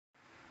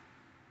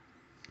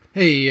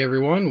Hey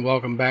everyone,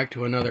 welcome back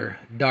to another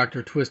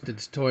Dr.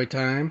 Twisted's Toy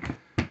Time.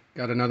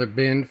 Got another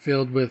bin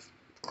filled with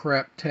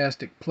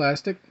craptastic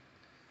plastic.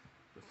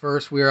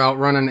 First, we are out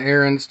running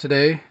errands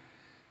today,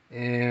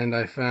 and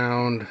I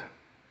found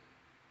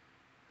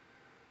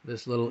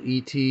this little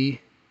ET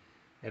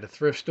at a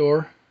thrift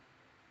store.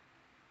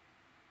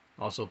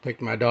 Also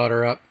picked my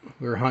daughter up.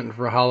 We were hunting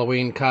for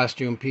Halloween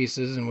costume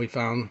pieces, and we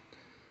found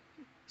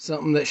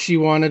something that she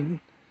wanted,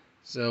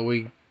 so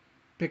we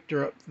picked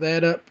her up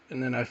that up,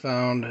 and then I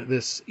found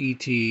this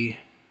ET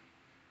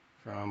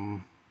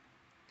from,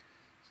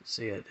 let's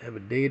see, I have a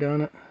date on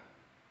it.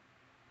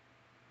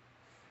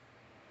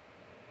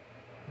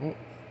 Oh,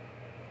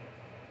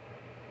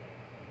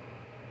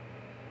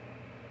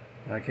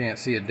 I can't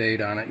see a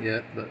date on it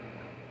yet, but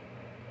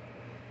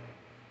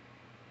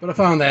I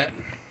found that.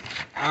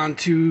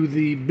 Onto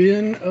the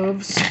bin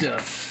of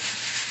stuff.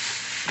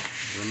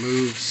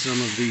 Remove some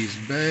of these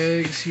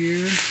bags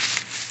here,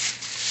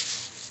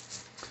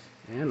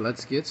 and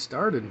let's get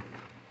started.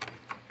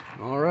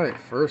 Alright,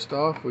 first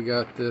off we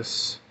got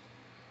this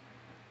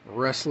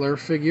wrestler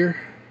figure,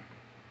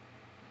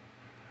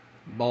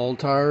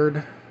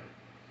 Baltard,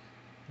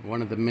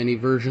 one of the mini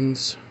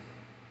versions.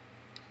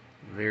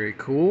 Very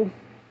cool.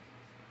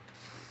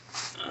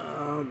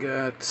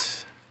 Got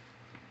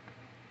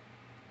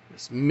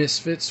this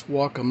Misfits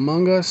Walk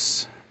Among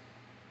Us.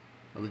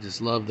 I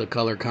just love the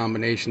color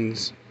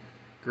combinations.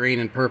 Green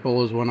and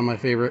purple is one of my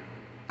favorite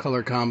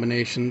color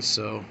combinations,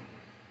 so,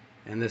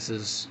 and this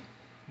is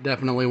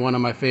definitely one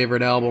of my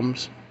favorite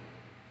albums.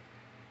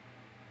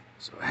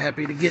 So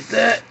happy to get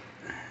that.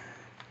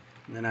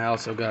 And then I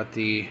also got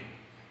the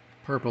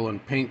purple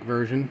and pink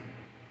version.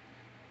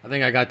 I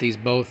think I got these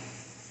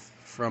both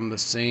from the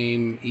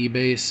same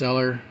eBay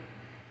seller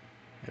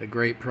at a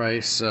great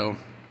price, so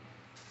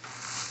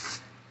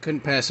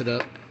couldn't pass it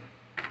up.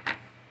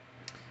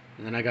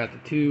 And then I got the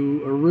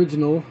two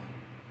original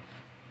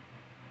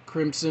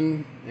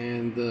Crimson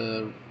and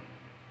the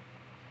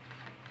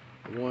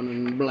one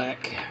in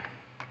black.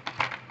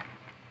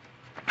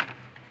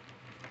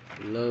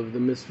 Love the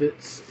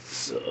Misfits,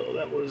 so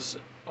that was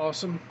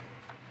awesome.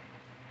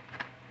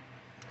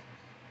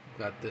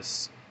 Got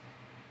this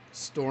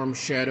Storm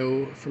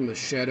Shadow from the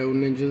Shadow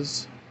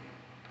Ninjas.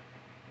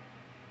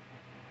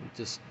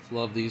 Just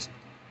love these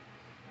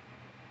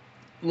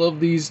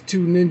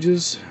two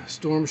ninjas,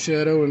 Storm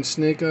Shadow and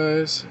Snake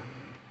Eyes.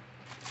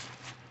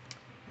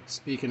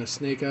 Speaking of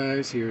Snake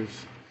Eyes,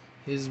 here's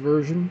his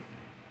version.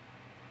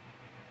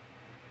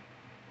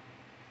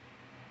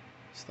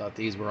 Just thought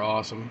these were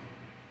awesome,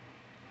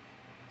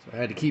 so I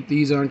had to keep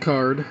these on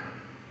card.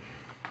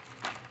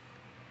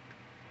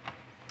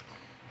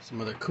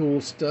 Some other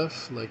cool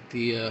stuff like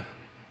the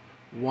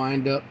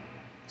wind-up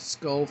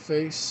skull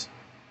face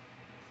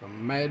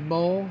from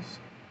Madballs.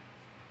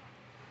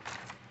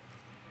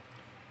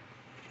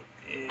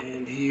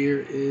 And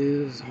here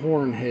is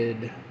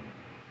Hornhead.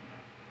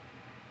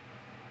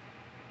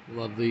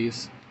 Love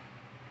these.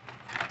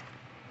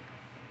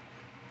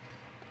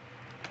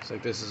 Looks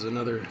like this is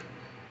another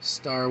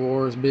Star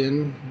Wars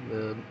bin.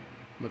 The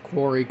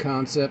Macquarie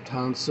Concept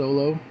Han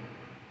Solo.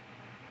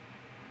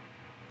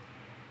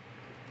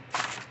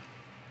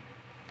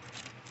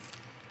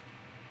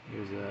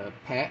 Here's a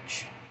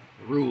Patch.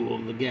 Rule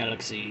the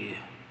Galaxy.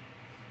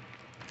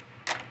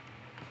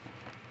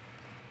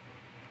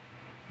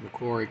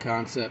 Macquarie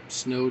Concept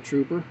Snow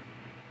Trooper.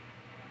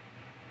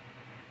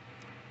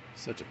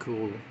 Such a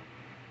cool.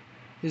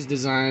 His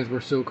designs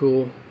were so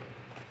cool.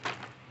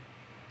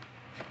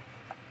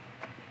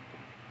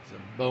 It's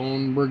a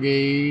Bone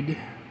Brigade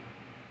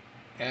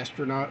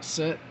astronaut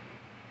set.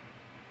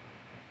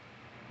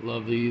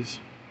 Love these.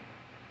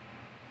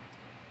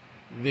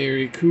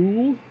 Very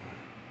cool.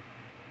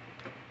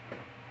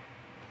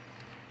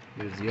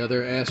 Here's the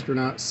other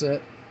astronaut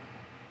set.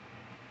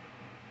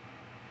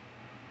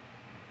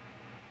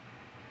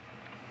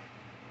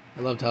 I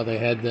loved how they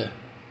had the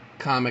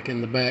comic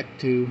in the back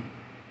too,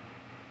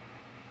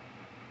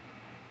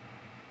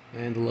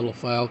 and the little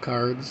file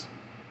cards.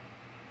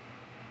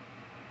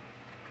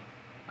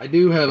 I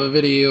do have a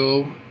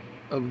video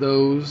of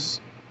those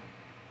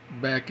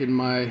back in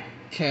my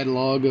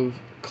catalog of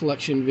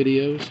collection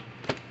videos.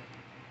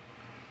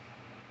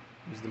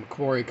 Here's the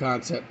Macquarie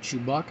Concept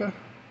Chewbacca.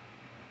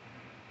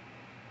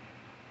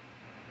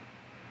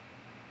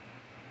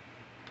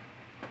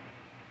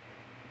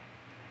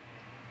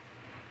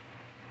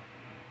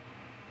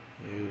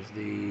 Here's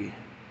the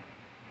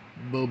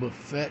Boba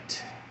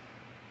Fett.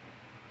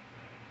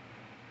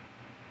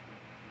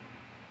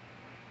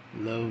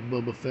 Love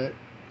Boba Fett.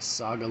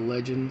 Saga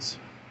Legends.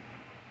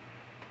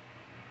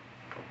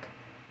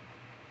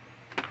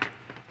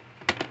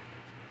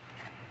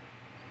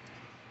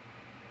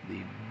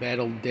 The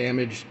battle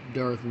damaged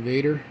Darth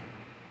Vader.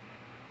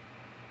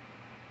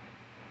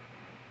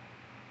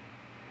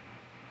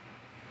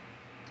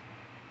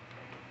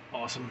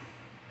 Awesome.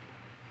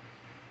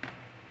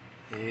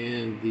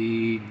 And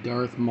the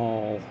Darth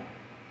Maul.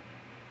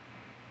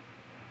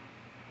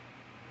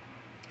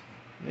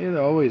 They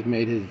always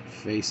made his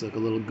face look a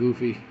little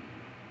goofy.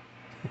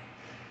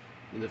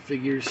 in the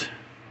figures.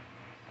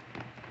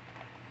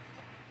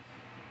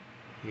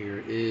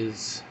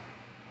 This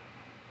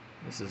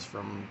is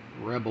from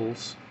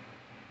Rebels.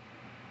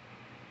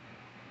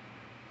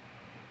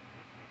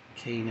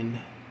 Kanan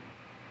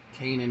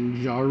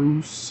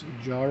Jarrus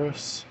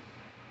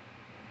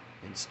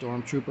in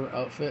Stormtrooper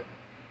outfit.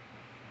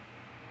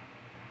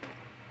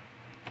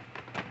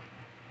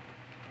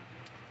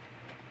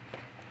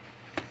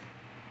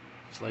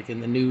 It's like in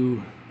the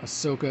new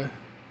Ahsoka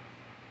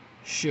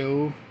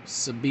show,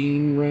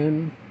 Sabine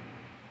Wren.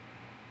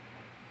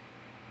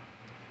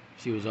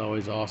 She was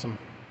always awesome.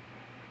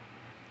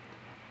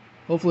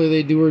 Hopefully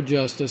they do her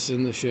justice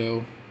in the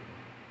show.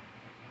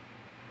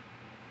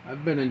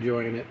 I've been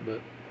enjoying it,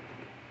 but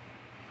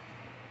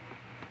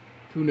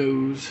who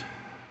knows?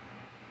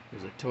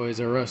 There's a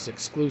Toys R Us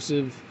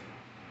exclusive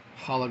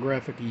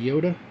holographic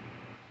Yoda.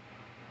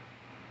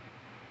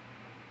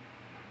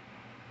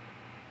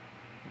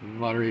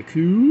 Very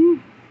cool.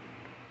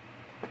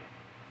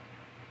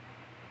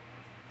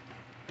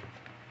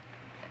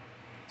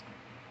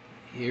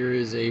 Here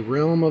is a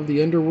Realm of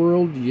the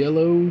Underworld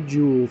Yellow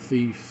Jewel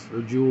Thief,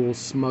 or Jewel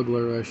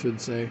Smuggler, I should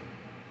say.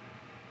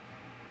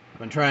 I've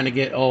been trying to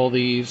get all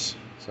these,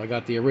 so I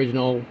got the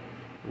original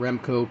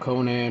Remco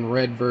Conan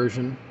red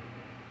version.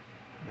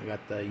 I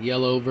got the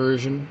yellow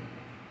version.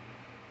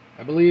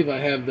 I believe I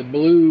have the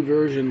blue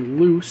version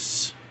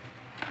loose.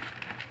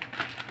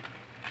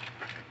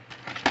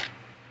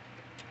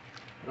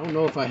 I don't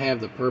know if I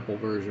have the purple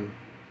version.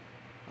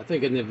 I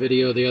think in the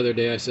video the other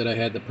day I said I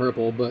had the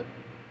purple, but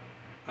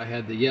I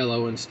had the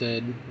yellow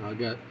instead. I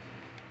got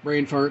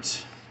brain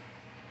farts.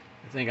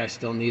 I think I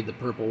still need the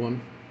purple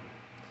one.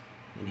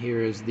 And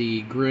here is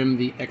the Grim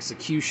the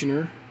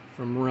Executioner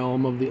from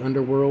Realm of the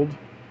Underworld.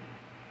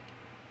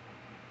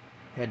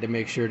 Had to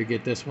make sure to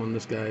get this one.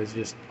 This guy is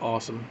just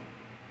awesome.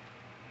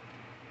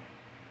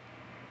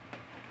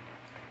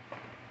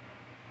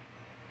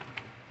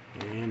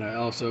 And I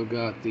also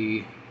got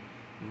the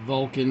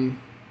Vulcan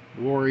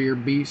Warrior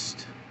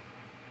Beast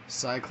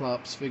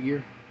Cyclops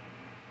figure.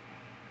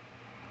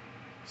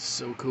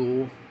 So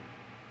cool.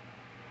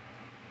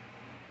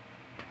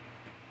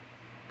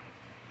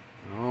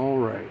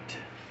 Alright.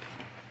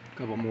 A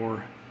couple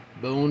more.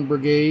 Bone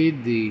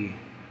Brigade, the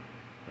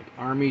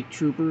army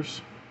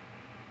troopers.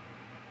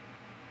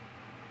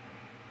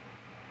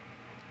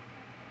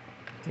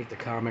 I think the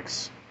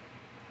comics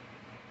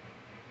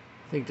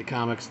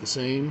the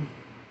same.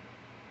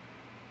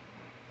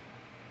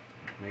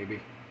 Maybe.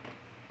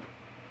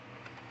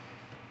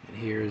 And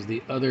here's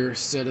the other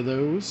set of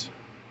those.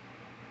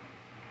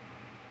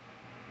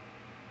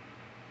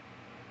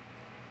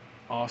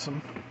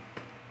 Awesome.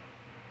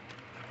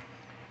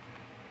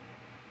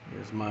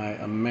 Here's my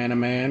Amana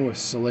Man with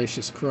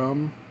Salacious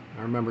Crumb.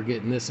 I remember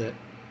getting this at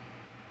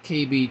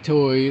KB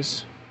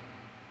Toys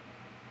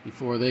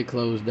before they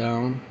closed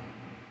down.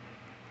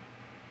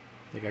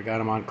 I think I got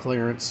them on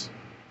clearance.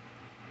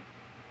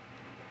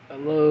 I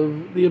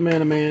love the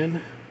Amana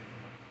Man.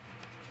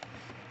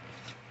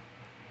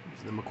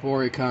 Here's the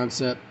Macquarie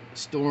Concept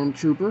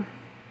Stormtrooper.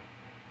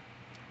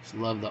 Just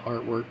love the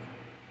artwork.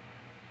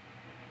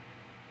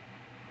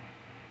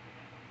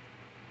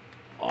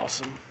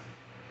 Awesome.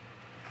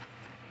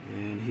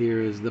 And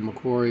here is the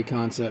Macquarie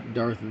Concept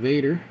Darth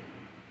Vader.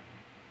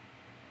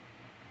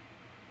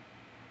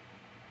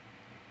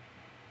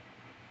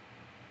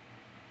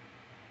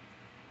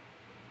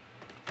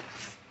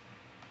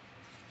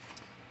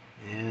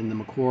 And the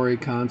Macquarie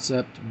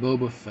Concept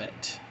Boba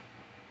Fett.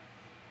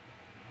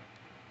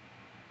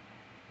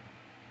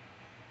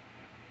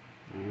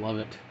 Love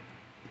it.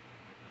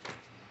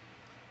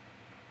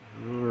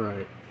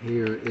 Alright,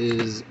 here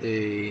is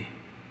a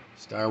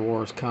Star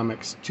Wars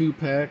Comics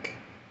 2-pack.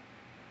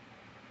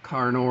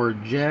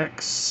 Karnor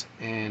Jax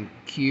and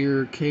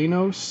Kir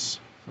Kanos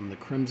from the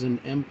Crimson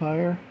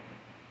Empire.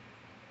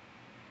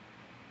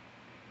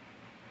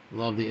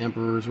 Love the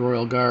Emperor's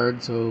Royal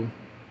Guard, so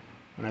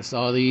when I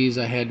saw these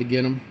I had to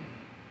get them.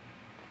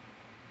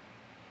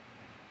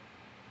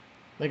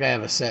 I think I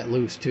have a set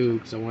loose too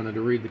because I wanted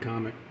to read the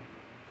comic,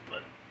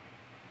 but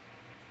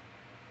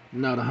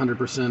I'm not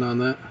 100% on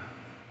that.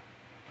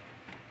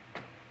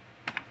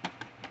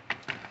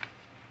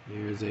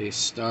 Here's a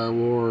Star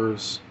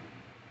Wars,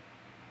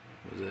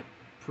 what is it,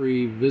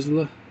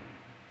 Pre-Vizsla.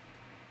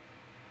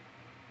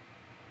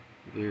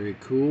 Very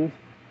cool.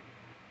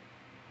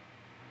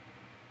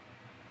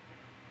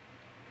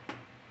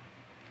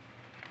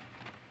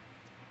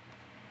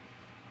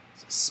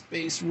 It's a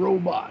space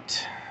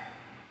robot.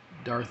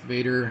 Darth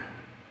Vader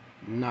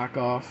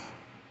knockoff.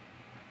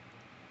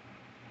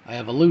 I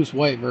have a loose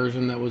white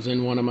version that was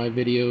in one of my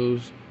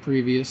videos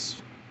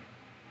previous,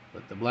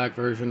 but the black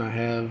version I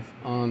have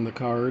on the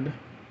card.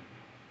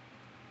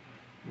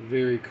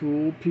 Very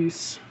cool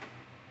piece.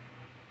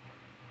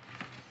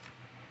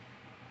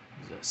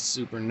 The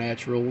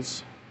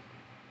Supernaturals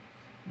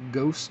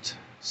Ghost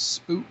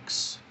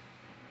Spooks.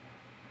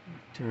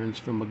 Turns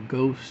from a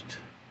ghost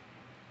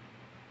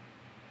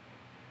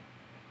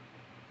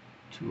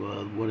to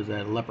a, what is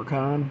that, a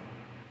leprechaun?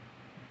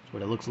 That's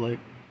what it looks like.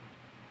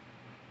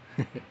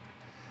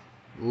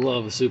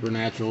 Love the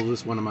Supernatural.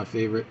 This is one of my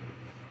favorite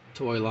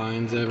toy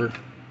lines ever.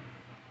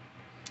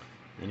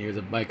 And here's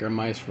a biker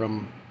mice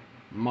from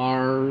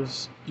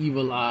Mars.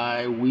 Evil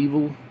Eye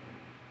Weevil.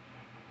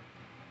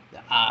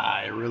 The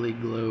eye really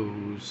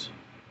glows.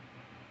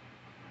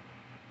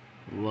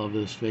 Love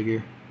this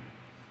figure.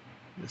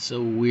 It's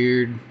so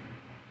weird.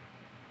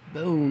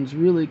 Bones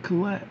really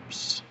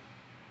collapse.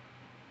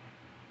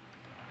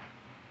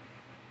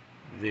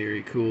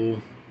 Very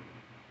cool.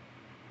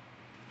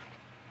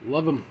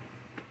 Love them.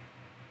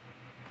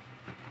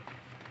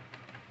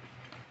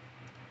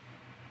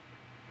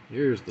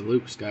 Here's the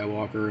Luke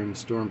Skywalker in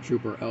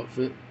Stormtrooper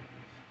outfit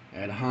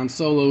at Han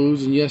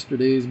Solo's in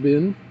yesterday's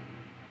bin.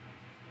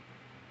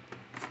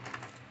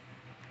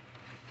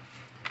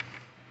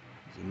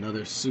 There's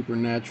another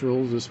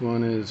Supernaturals. This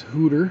one is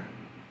Hooter.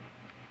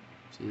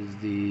 This is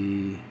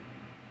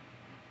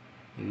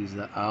he's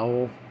the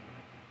owl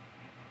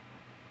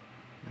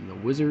and the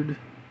wizard.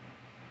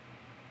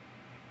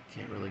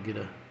 Can't really get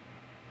a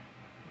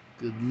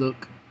good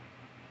look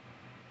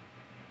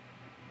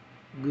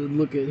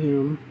at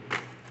him.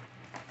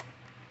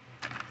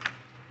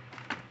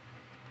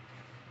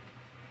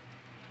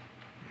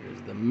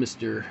 Here's the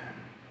Mr.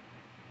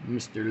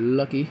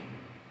 Lucky.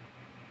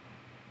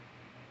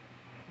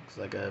 Looks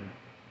like a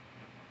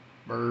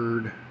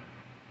bird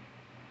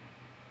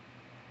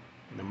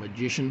and a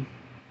magician.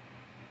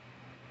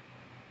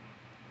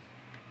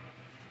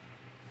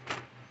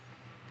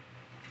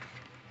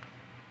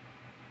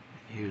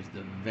 Here's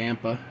the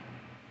Vampa,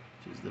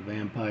 which is the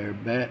vampire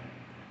bat,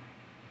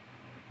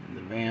 and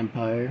the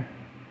vampire.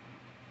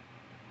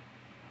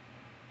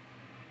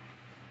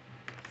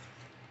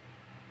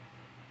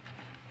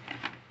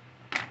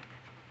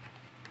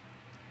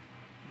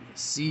 The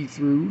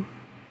see-through.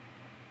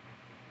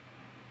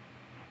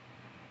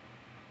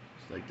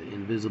 It's like the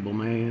Invisible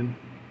Man.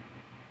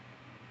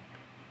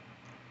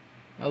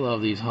 I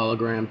love these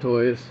hologram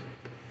toys.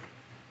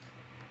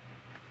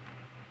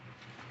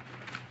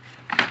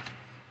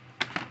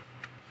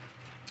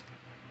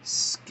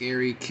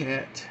 Scary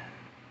Cat,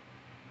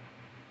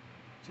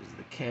 which is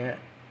the cat,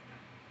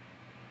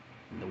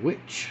 and the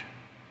witch.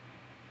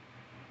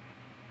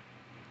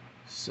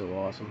 So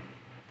awesome.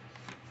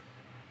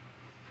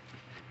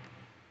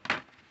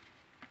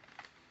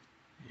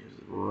 Here's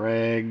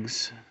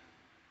Rags,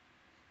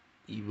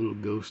 Evil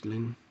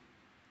Ghostling.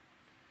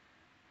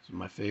 This is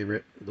my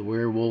favorite, the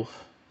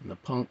werewolf and the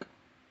punk.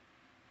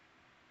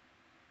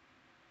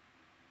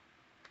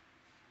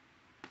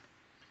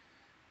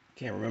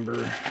 Can't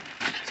remember.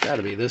 It's got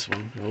to be this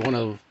one. Or one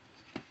of.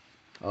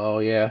 Oh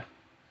yeah.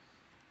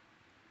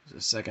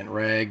 There's a second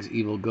Rags,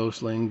 Evil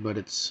Ghostling, but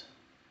it's.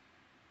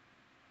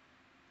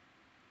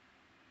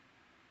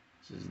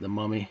 This is the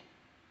Mummy.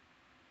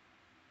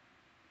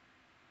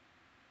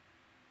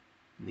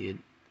 The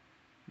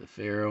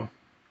Pharaoh.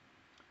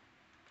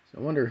 So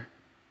I wonder.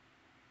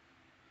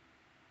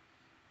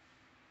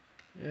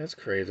 Yeah, that's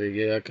crazy.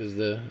 Yeah, because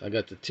I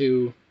got the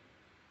two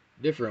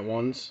different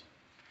ones.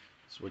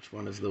 So which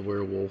one is the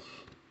werewolf?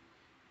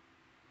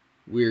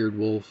 Weird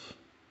Wolf.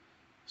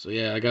 So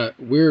yeah, I got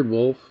Weird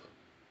Wolf,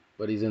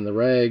 but he's in the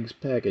Rags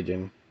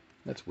packaging.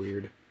 That's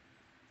weird.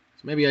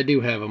 So maybe I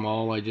do have them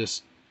all. I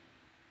just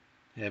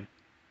have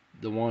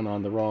the one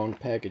on the wrong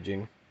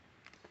packaging.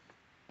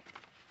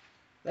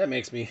 That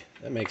makes me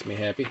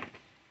happy.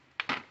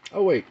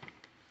 Oh wait.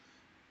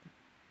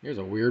 Here's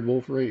a Weird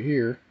Wolf right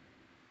here.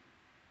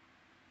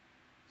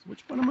 So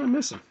which one am I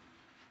missing?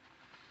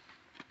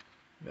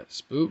 Got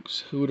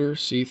Spooks, Hooter,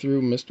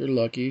 See-Through, Mr.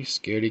 Lucky,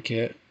 Scaredy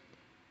Cat.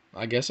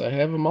 I guess I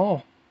have them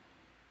all.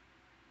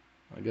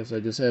 I guess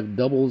I just have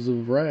doubles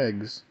of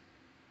Rags.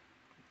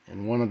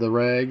 And one of the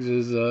Rags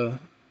is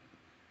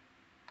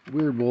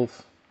Weird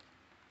Wolf.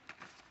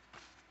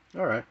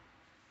 Alright.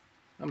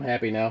 I'm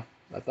happy now.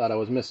 I thought I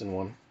was missing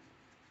one.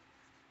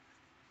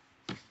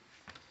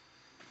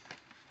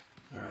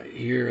 Alright,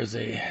 here is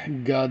a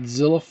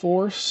Godzilla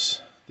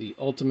Force. The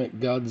Ultimate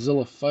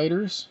Godzilla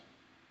Fighters.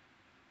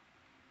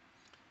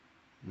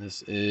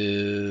 This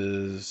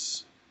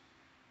is...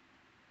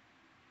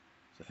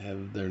 Does it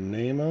have their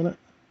name on it?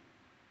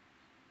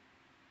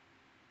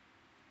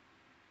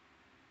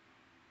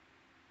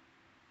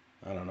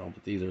 I don't know,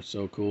 but these are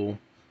so cool.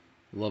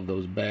 Love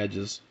those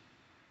badges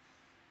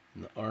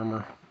and the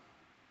armor.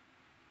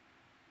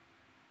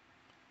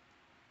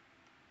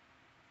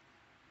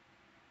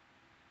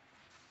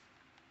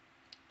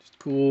 Just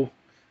cool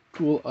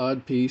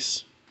odd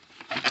piece.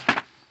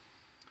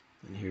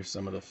 And here's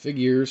some of the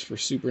figures for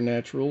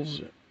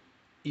Supernaturals.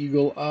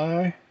 Eagle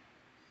Eye.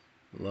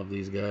 Love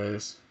these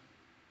guys.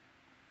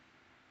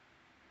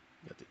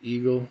 Got the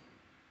eagle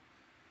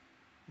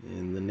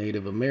and the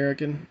Native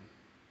American.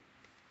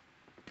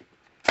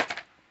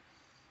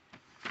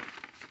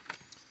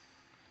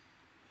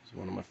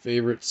 One of my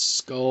favorites,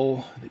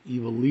 Skull, the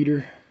evil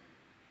leader.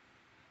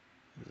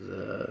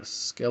 There's a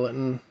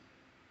skeleton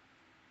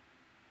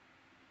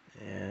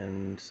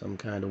and some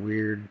kind of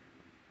weird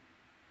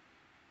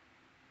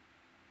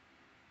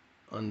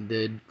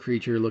undead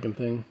creature looking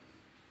thing.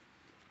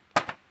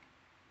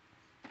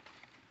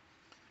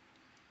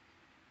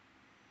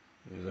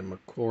 There's a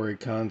Macquarie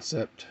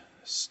Concept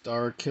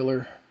Star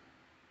Killer.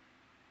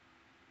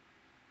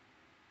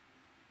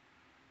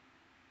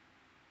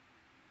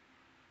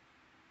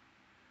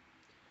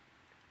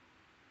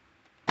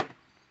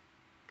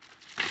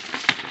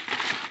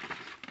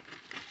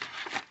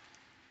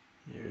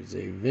 Here's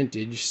a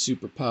vintage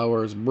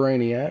Superpowers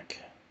Brainiac.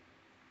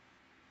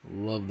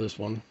 Love this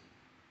one.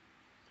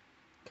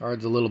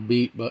 Card's a little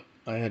beat, but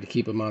I had to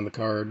keep him on the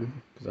card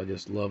because I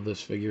just love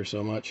this figure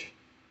so much.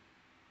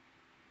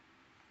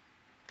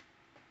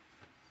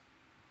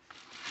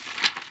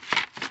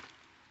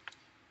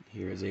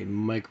 Here's a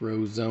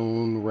Micro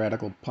Zone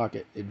Radical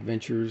Pocket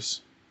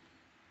Adventures.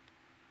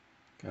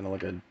 Kind of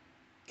like a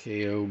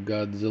KO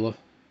Godzilla.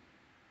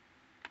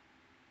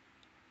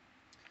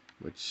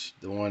 Which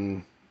the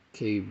one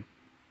cave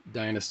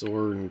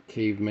dinosaur and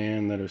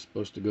caveman that are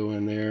supposed to go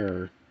in there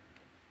are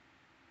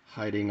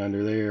hiding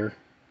under there.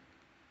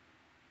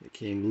 They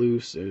came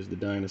loose. There's the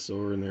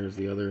dinosaur and there's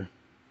the other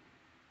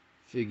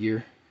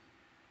figure.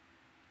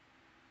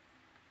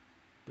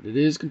 But it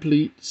is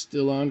complete,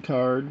 still on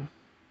card.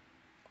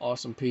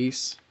 Awesome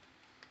piece.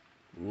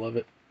 Love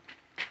it.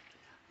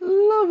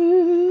 Love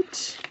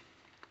it.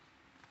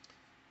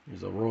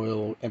 There's a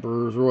Royal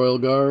Emperor's Royal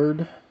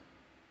Guard.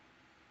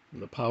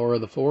 The Power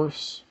of the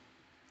Force.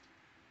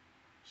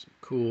 Some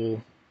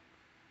cool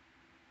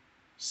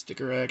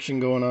sticker action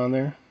going on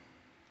there.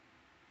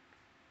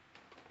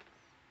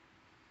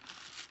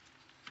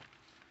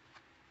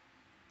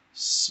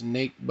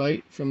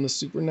 Snakebite from the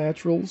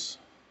Supernaturals.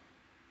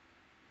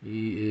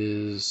 He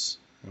is,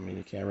 I mean,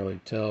 you can't really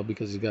tell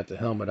because he's got the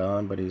helmet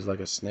on, but he's like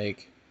a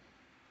snake.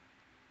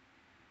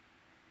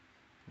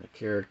 A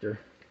character.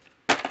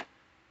 The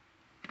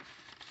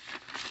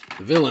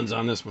villains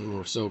on this one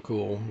were so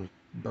cool.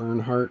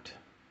 Bernhardt.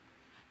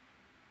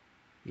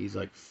 He's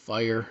like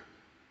fire.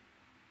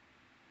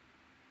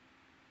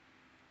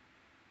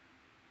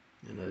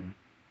 And a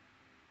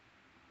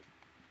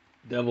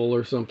devil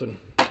or something.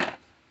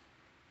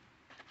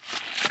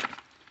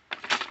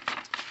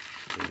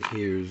 And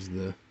here's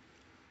the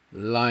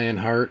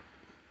Lionheart.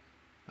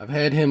 I've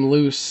had him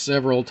loose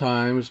several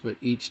times, but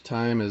each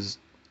time his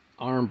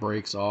arm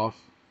breaks off.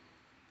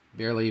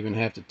 Barely even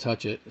have to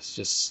touch it. It's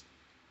just,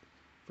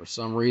 for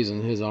some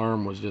reason, his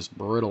arm was just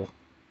brittle.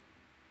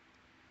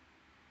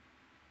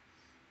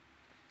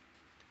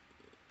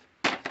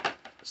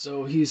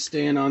 So he's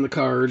staying on the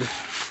card.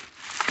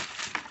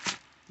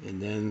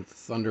 And then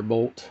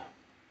Thunderbolt.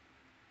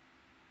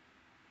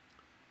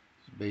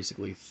 It's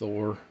basically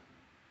Thor.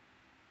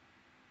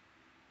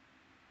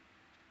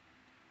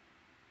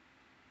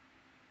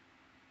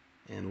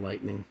 And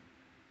Lightning.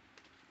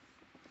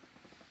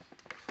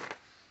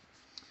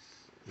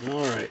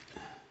 Alright.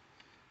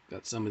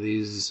 Got some of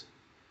these.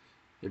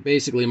 They're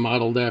basically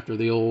modeled after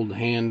the old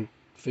hand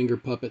finger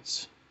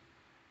puppets.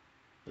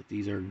 But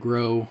these are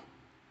grow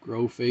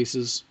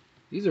faces.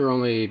 These are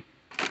only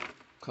a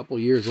couple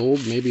years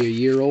old, maybe a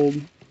year old.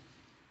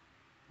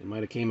 They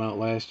might have came out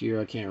last year,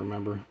 I can't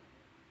remember.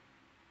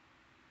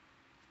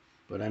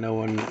 But I know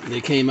when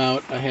they came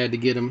out, I had to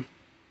get them.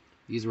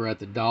 These were at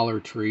the Dollar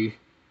Tree.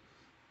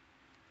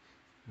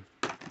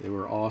 They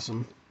were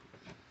awesome.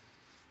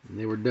 And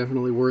they were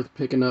definitely worth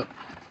picking up.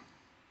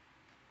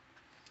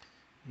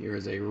 Here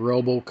is a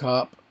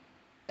RoboCop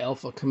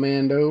Alpha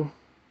Commando.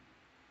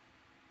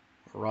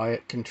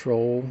 Riot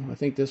Control. I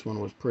think this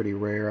one was pretty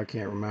rare. I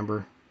can't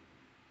remember.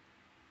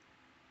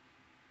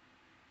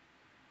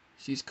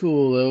 She's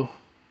cool though.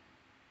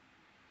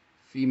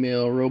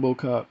 Female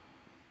RoboCop.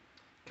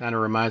 Kind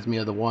of reminds me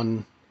of the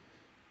one,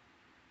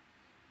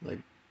 like,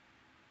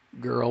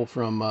 girl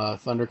from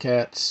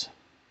Thundercats.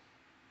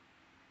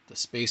 The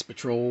Space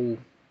Patrol.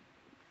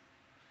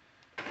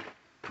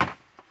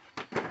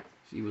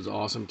 She was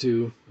awesome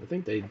too. I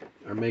think they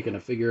are making a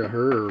figure of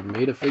her, or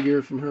made a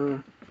figure from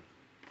her.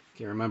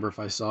 Can't remember if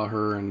I saw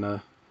her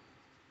in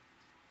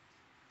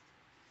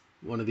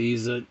one of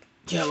these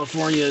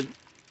California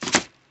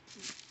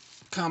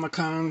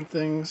Comic-Con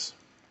things.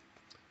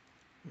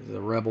 The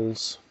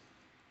Rebels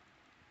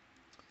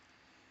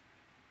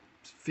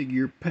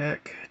figure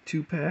pack,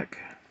 2-pack.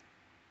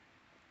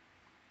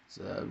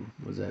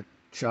 Was that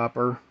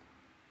Chopper?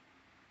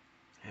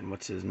 And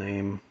what's his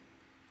name?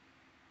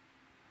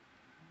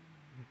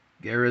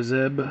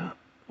 Garazeb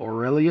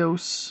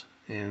Aurelios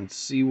and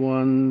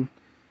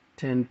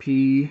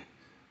C110P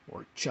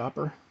or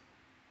Chopper.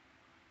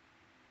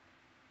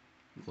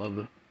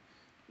 Love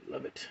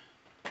it.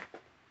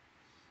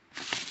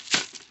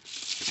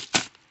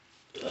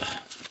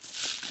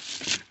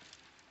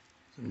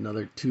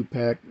 Another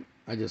 2-pack.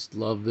 I just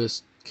love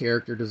this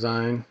character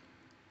design,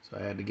 so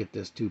I had to get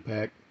this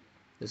 2-pack.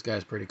 This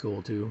guy's pretty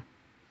cool too.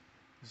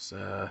 It's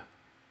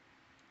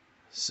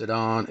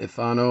Sidon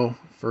Ithano,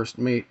 first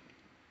mate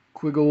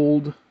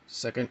Quiggold,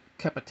 second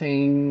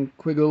Capitaine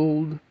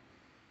Quiggold.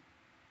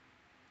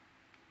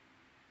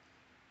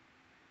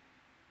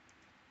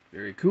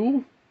 Very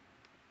cool.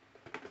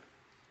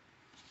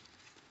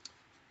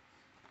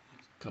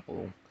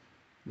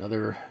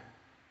 Another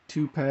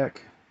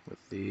 2-pack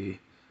with the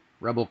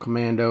Rebel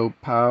Commando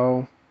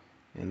POW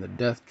and the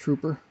Death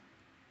Trooper.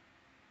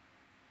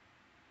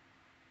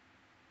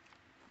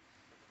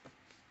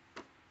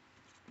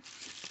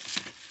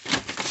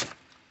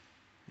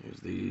 Here's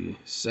the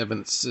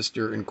Seventh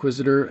Sister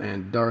Inquisitor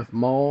and Darth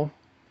Maul.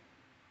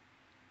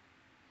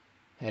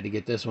 Had to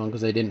get this one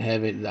because they didn't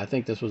have it. I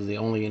think this was the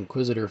only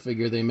Inquisitor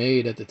figure they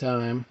made at the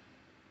time.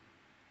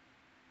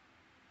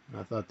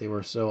 I thought they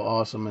were so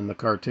awesome in the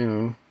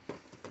cartoon.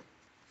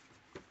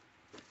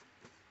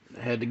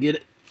 I had to get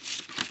it.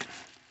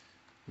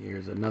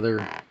 Here's another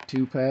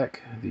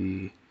 2-pack.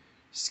 The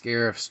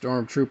Scarif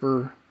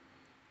Stormtrooper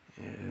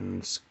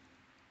and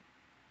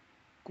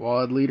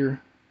Squad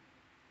Leader.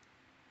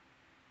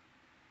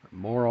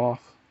 Moroff.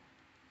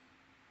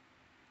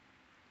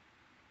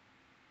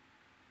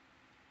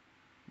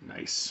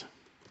 Nice.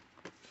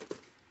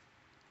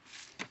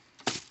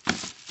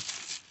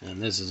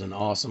 And this is an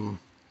awesome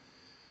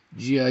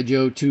G.I.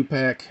 Joe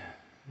 2-pack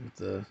with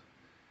the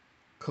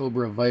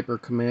Cobra Viper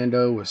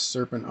Commando with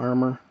serpent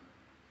armor.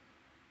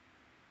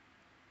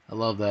 I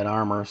love that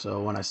armor,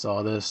 so when I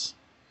saw this,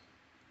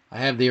 I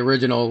have the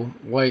original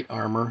white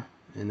armor,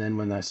 and then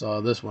when I saw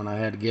this one, I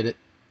had to get it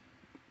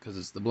because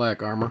it's the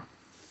black armor.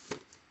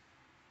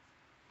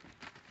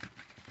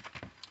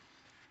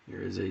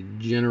 Here is a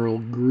General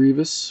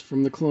Grievous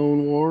from the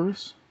Clone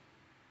Wars.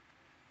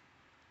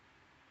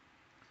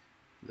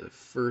 The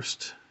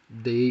first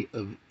day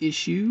of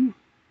issue.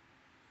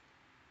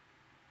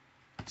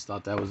 Just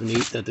thought that was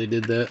neat that they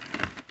did that.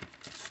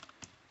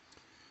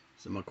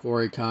 It's a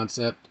Macquarie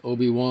concept,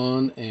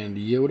 Obi-Wan and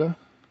Yoda. I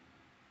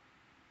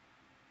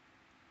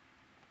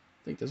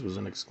think this was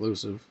an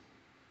exclusive.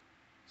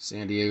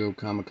 San Diego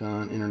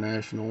Comic-Con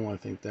International. I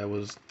think that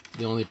was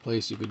the only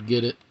place you could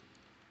get it.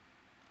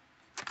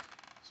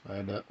 So I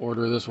had to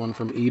order this one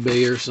from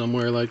eBay or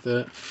somewhere like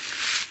that.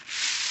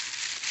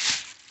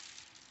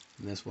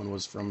 And this one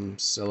was from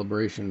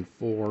Celebration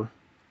 4.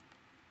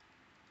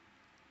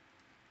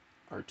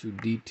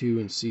 R2-D2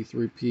 and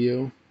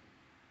C-3PO.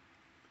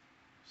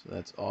 So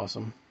that's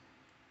awesome.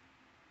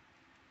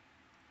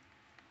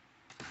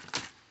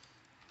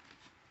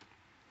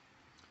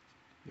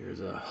 Here's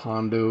a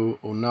Hondo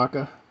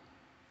Ohnaka.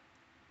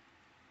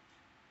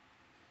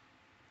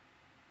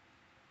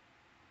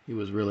 He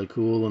was really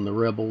cool in the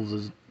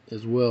Rebels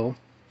as well.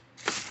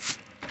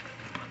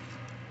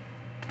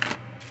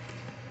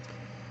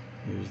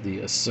 Here's the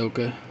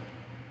Ahsoka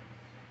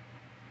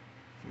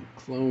from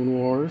Clone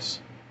Wars.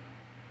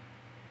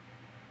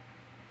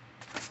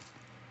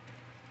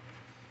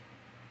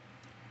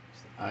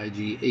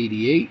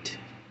 IG-88.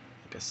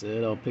 Like I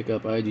said, I'll pick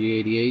up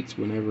IG-88s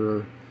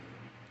whenever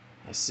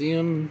I see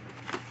them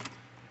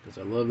because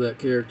I love that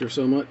character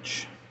so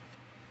much.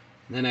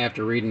 And then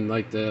after reading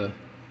like the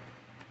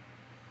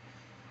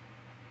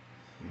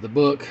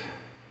book,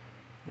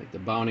 like the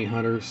Bounty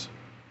Hunters,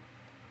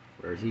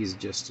 where he's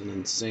just an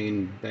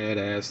insane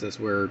badass, that's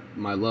where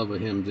my love of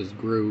him just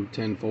grew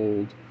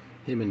tenfold.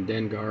 Him and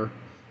Dengar.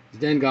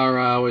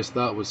 Dengar I always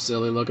thought was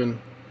silly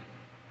looking.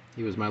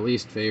 He was my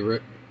least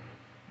favorite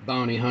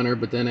bounty hunter,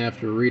 but then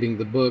after reading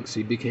the books,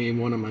 he became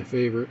one of my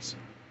favorites.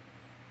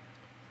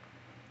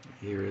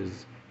 Here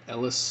is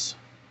Ellis.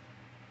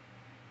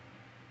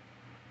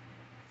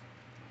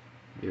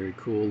 Very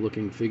cool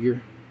looking figure.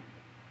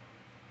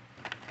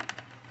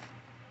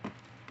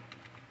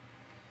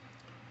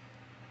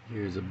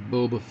 Here's a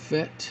Boba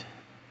Fett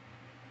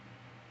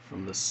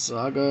from the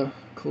Saga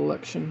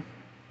collection.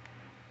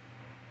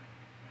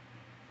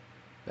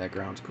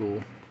 Background's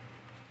cool.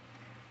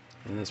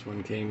 And this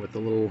one came with the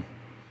little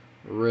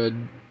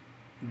red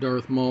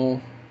Darth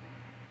Maul.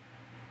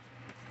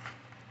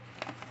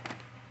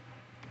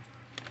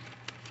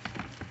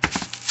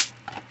 This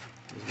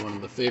is one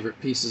of the favorite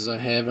pieces I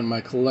have in my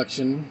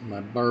collection.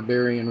 My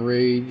Barbarian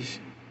Rage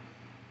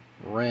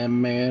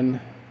Ram Man.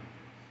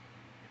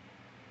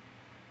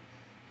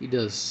 He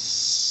does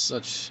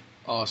such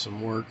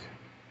awesome work.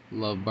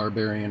 Love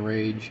Barbarian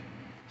Rage.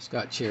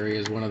 Scott Cherry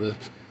is one of the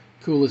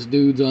coolest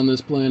dudes on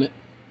this planet.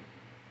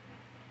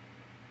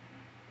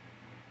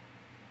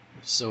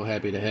 So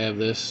happy to have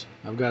this.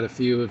 I've got a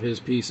few of his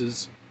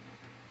pieces.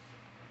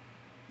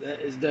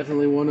 That is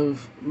definitely one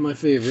of my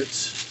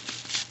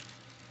favorites.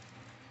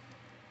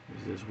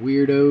 There's this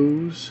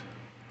Weirdos.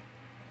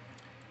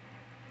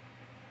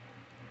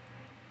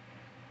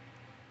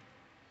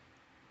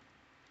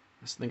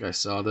 I think I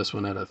saw this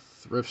one at a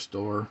thrift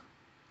store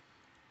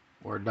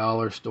or a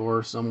dollar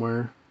store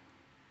somewhere.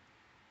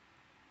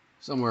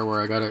 Somewhere where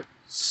I got it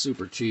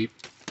super cheap.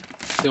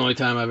 It's the only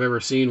time I've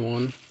ever seen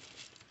one.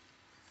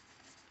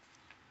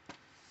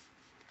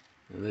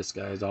 And this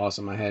guy is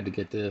awesome. I had to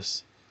get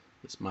this.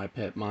 It's My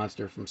Pet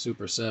Monster from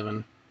Super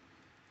 7.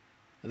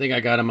 I think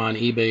I got him on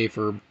eBay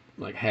for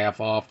like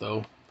half off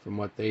though, from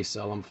what they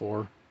sell them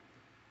for.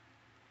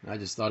 I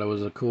just thought it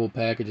was a cool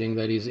packaging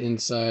that he's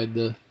inside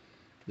the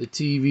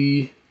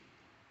TV.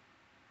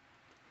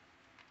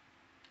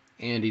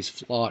 And he's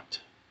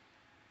flocked.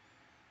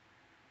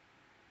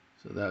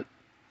 So that,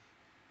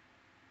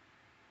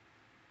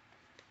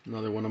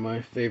 another one of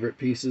my favorite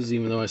pieces,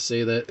 even though I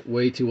say that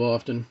way too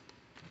often.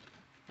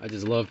 I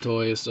just love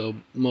toys, so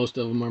most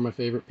of them are my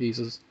favorite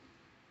pieces.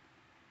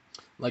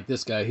 Like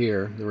this guy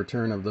here, the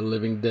Return of the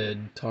Living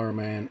Dead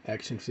Tarman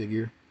action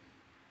figure.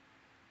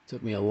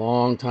 Took me a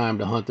long time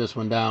to hunt this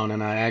one down,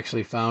 and I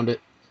actually found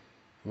it.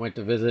 Went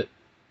to visit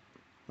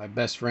my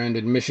best friend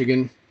in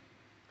Michigan.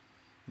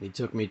 He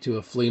took me to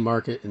a flea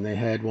market, and they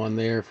had one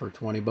there for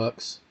 20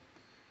 bucks.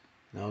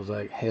 And I was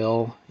like,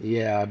 hell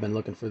yeah, I've been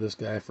looking for this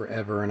guy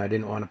forever, and I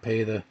didn't want to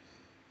pay the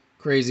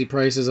crazy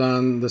prices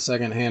on the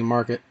secondhand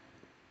market.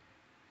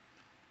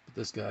 But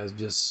this guy's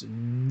just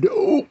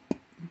dope.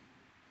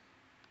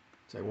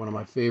 It's like one of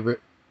my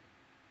favorite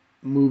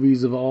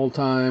movies of all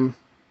time.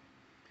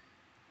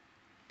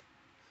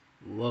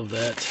 Love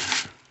that.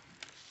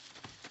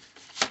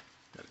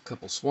 Got a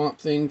couple Swamp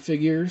Thing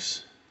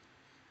figures.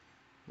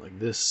 Like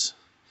this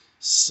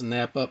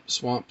snap-up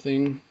Swamp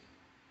Thing.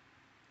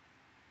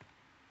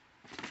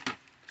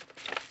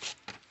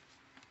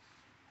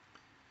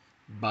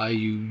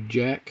 Bayou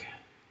Jack.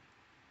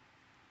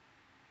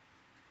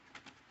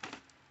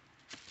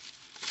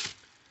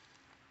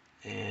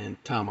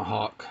 And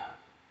Tomahawk.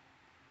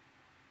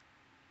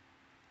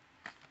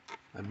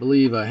 I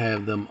believe I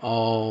have them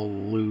all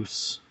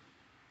loose.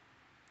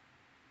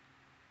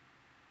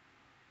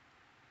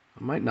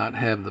 I might not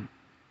have the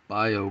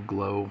Bio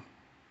Glow,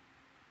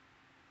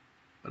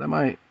 but I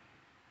might.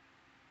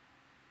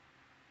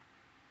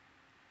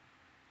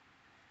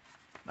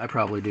 I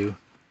probably do.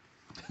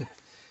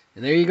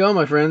 And there you go,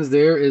 my friends.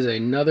 There is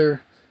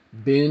another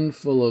bin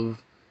full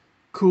of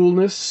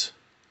coolness.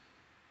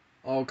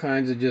 All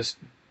kinds of just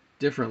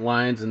different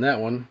lines in that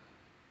one.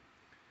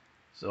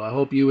 So I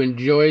hope you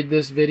enjoyed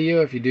this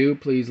video. If you do,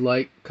 please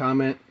like,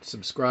 comment,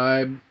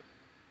 subscribe,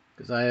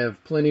 because I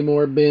have plenty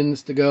more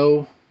bins to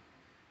go.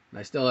 And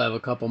I still have a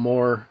couple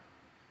more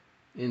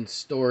in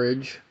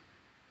storage.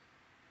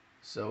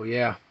 So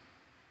yeah,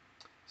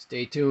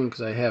 stay tuned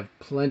because I have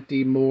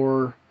plenty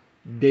more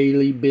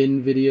daily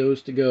bin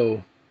videos to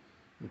go.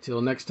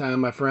 Until next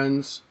time, my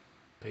friends,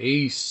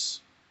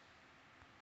 peace.